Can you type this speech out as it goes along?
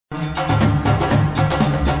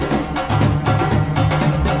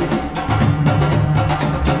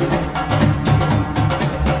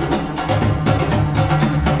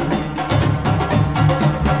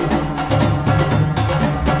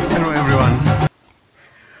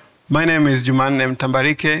My name is Jumanne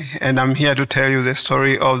Mtambalike, and I'm here to tell you the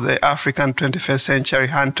story of the African 21st century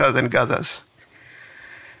hunters and gatherers.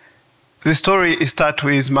 The story starts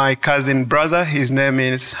with my cousin brother. His name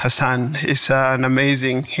is Hassan. He's an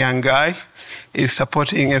amazing young guy. He's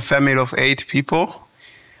supporting a family of 8 people,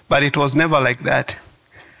 but it was never like that.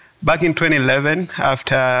 Back in 2011,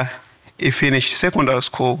 after he finished secondary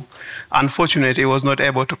school, unfortunately, he was not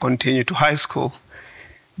able to continue to high school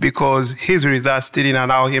because his results didn't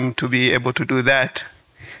allow him to be able to do that.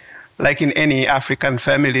 Like in any African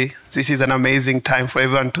family, this is an amazing time for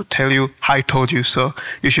everyone to tell you, I told you so,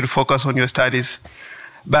 you should focus on your studies.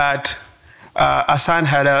 But Hassan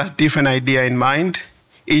had a different idea in mind.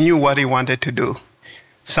 He knew what he wanted to do.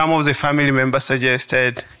 Some of the family members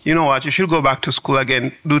suggested, you know what, you should go back to school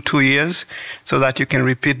again, do 2 years so that you can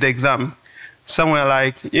repeat the exam. Some were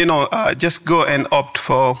like, just go and opt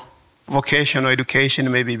for vocational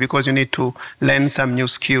education maybe because you need to learn some new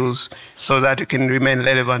skills so that you can remain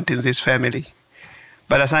relevant in this family.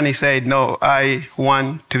 But Hassan said, no, I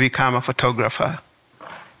want to become a photographer.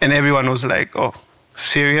 And everyone was like, oh,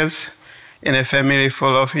 serious? In a family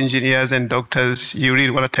full of engineers and doctors, you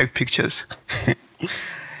really want to take pictures?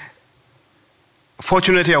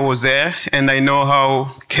 Fortunately, I was there, and I know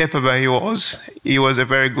how capable he was. He was a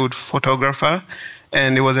very good photographer,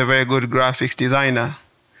 and he was a very good graphics designer.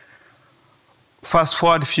 Fast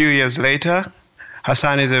forward a few years later,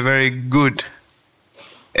 Hassan is a very good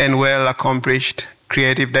and well-accomplished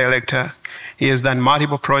creative director. He has done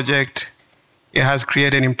multiple projects. He has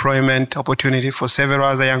created employment opportunity for several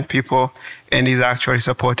other young people, and is actually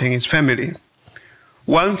supporting his family.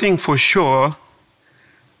 One thing for sure,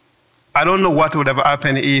 I don't know what would have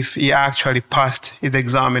happened if he actually passed his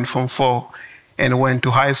exam in Form 4 and went to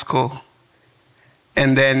high school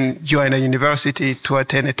and then joined a university to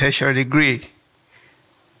attain a tertiary degree.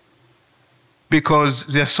 Because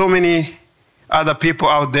there are so many other people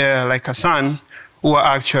out there like Hassan who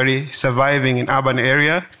are actually surviving in urban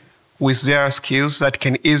area with their skills that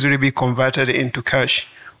can easily be converted into cash,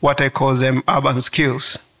 what I call them urban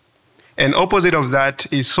skills. And opposite of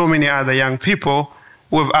that is so many other young people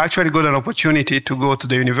who have actually got an opportunity to go to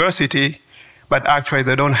the university, but actually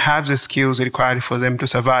they don't have the skills required for them to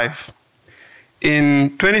survive.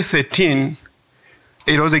 In 2013,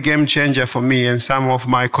 it was a game changer for me and some of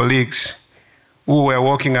my colleagues who were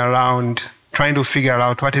walking around trying to figure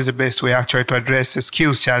out what is the best way actually to address the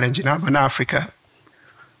skills challenge in urban Africa.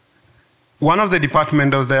 One of the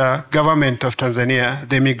departments of the government of Tanzania,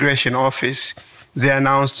 the Immigration Office, they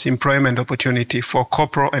announced employment opportunity for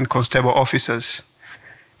corporal and constable officers.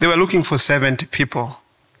 They were looking for 70 people.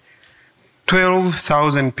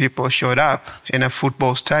 12,000 people showed up in a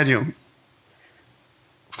football stadium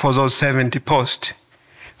for those 70 posts.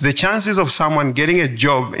 The chances of someone getting a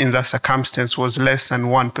job in that circumstance was less than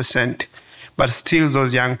 1%, but still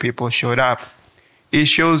those young people showed up. It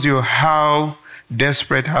shows you how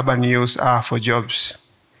desperate urban youth are for jobs.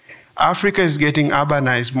 Africa is getting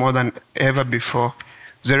urbanized more than ever before.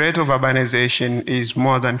 The rate of urbanization is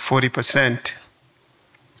more than 40%.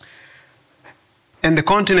 And the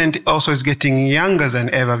continent also is getting younger than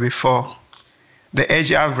ever before. The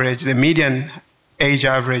age average, the median age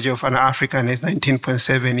average of an African is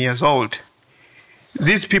 19.7 years old.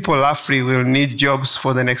 These people roughly will need jobs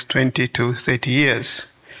for the next 20 to 30 years.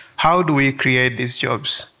 How do we create these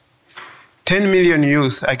jobs? 10 million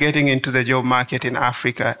youth are getting into the job market in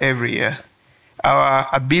Africa every year. Our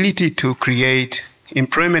ability to create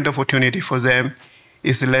employment opportunity for them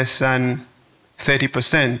is less than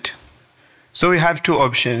 30%. So we have 2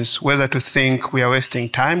 options, whether to think we are wasting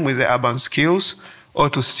time with the urban skills or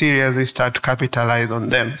to seriously start to capitalize on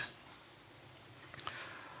them.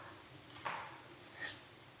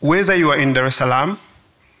 Whether you are in Dar es Salaam,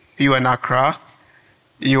 you are in Accra,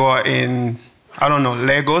 you are in,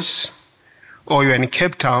 Lagos, or you are in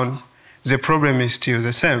Cape Town, the problem is still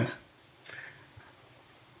the same.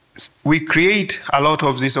 We create a lot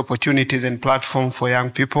of these opportunities and platforms for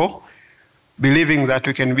young people, believing that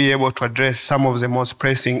we can be able to address some of the most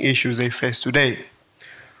pressing issues they face today.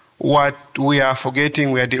 What we are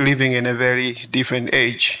forgetting, we are living in a very different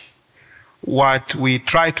age. What we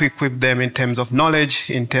try to equip them in terms of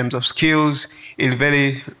knowledge, in terms of skills, is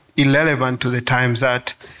very irrelevant to the times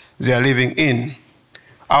that they are living in.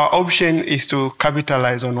 Our option is to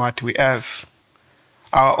capitalize on what we have.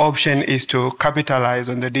 Our option is to capitalize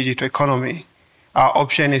on the digital economy. Our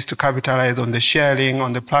option is to capitalize on the sharing,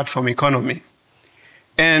 on the platform economy.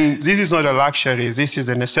 And this is not a luxury, this is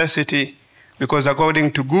a necessity, because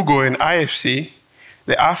according to Google and IFC,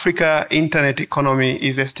 the Africa internet economy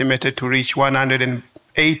is estimated to reach $180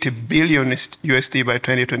 billion USD by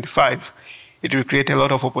 2025. It will create a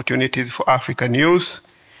lot of opportunities for African youth,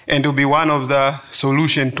 and will be one of the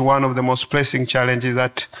solutions to one of the most pressing challenges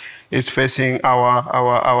that is facing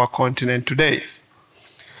our continent today.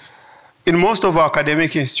 In most of our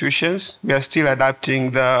academic institutions, we are still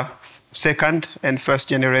adapting the second and first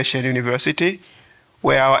generation university,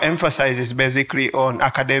 where our emphasis is basically on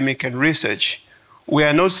academic and research. We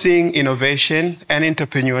are not seeing innovation and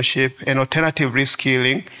entrepreneurship and alternative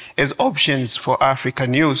reskilling as options for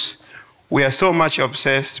African youth. We are so much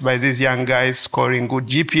obsessed by these young guys scoring good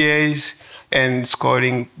GPAs and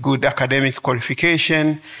scoring good academic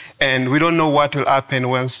qualification, and we don't know what will happen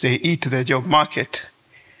once they hit the job market.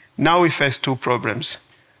 Now we face two problems.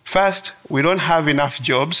 First, we don't have enough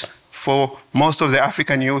jobs for most of the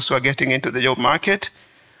African youth who are getting into the job market.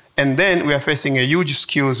 And then we are facing a huge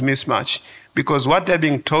skills mismatch, because what they're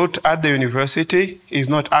being taught at the university is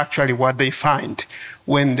not actually what they find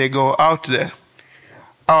when they go out there.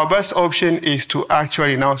 Our best option is to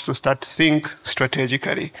actually now to start to think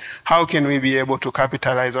strategically. How can we be able to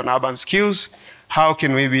capitalize on urban skills? How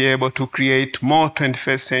can we be able to create more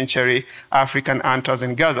 21st century African hunters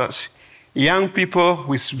and gatherers? Young people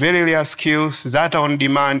with very rare skills that are on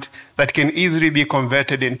demand that can easily be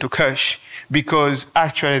converted into cash, because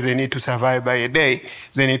actually they need to survive by a day.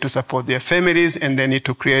 They need to support their families, and they need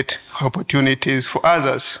to create opportunities for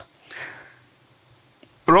others.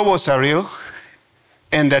 Robots are real,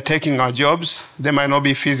 and they're taking our jobs. They might not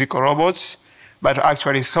be physical robots, but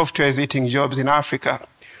actually software is eating jobs in Africa.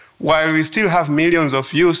 While we still have millions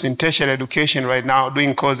of youth in tertiary education right now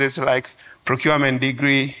doing courses like procurement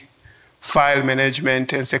degree, file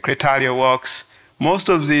management, and secretarial works, most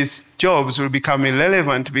of these jobs will become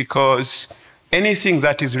irrelevant, because anything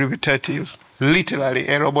that is repetitive, literally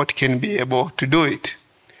a robot can be able to do it.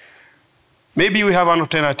 Maybe we have an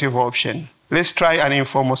alternative option. Let's try an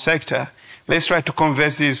informal sector. Let's try to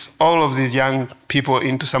convert all of these young people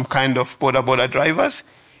into some kind of border drivers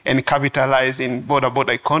and capitalize in border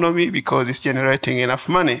economy, because it's generating enough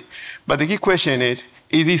money. But the key question is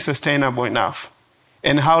it sustainable enough?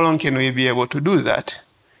 And how long can we be able to do that?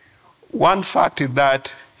 One fact is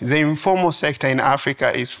that the informal sector in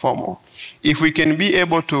Africa is formal. If we can be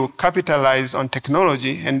able to capitalize on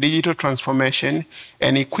technology and digital transformation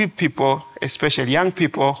and equip people, especially young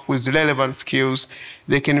people, with relevant skills,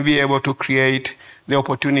 they can be able to create the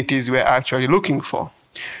opportunities we're actually looking for.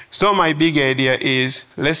 So my big idea is,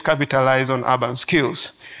 let's capitalize on urban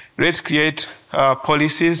skills. Let's create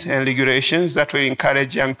policies and regulations that will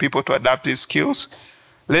encourage young people to adapt these skills.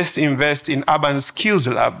 Let's invest in urban skills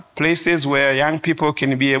lab, places where young people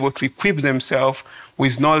can be able to equip themselves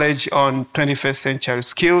with knowledge on 21st century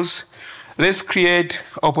skills. Let's create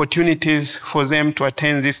opportunities for them to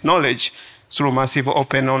attain this knowledge through massive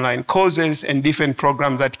open online courses and different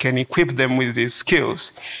programs that can equip them with these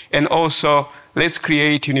skills. And also, let's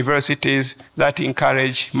create universities that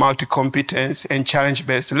encourage multi-competence and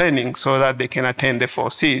challenge-based learning so that they can attain the 4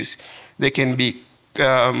 Cs. They can be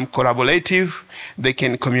collaborative, they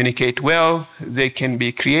can communicate well, they can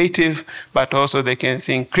be creative, but also they can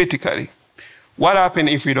think critically. What happens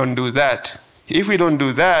if we don't do that? If we don't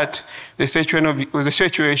do that, the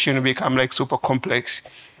situation will become like super complex,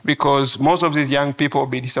 because most of these young people will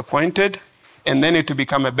be disappointed, and then it will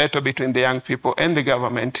become a battle between the young people and the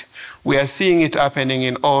government. We are seeing it happening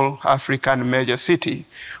in all African major cities,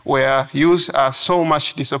 where youth are so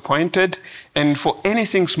much disappointed, and for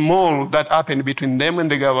anything small that happens between them and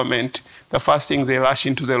the government, the first thing they rush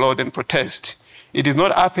into the road and protest. It is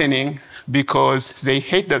not happening because they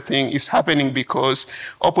hate the thing. It's happening because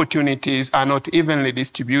opportunities are not evenly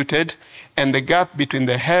distributed, and the gap between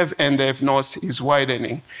the have and the have-nots is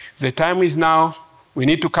widening. The time is now. We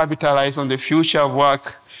need to capitalize on the future of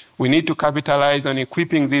work. We need to capitalize on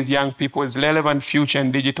equipping these young people with relevant future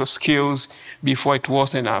and digital skills before it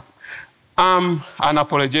worsens up. I'm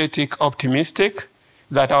unapologetic optimistic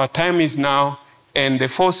that our time is now, and the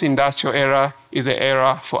fourth industrial era is an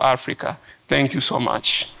era for Africa. Thank you so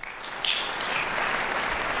much.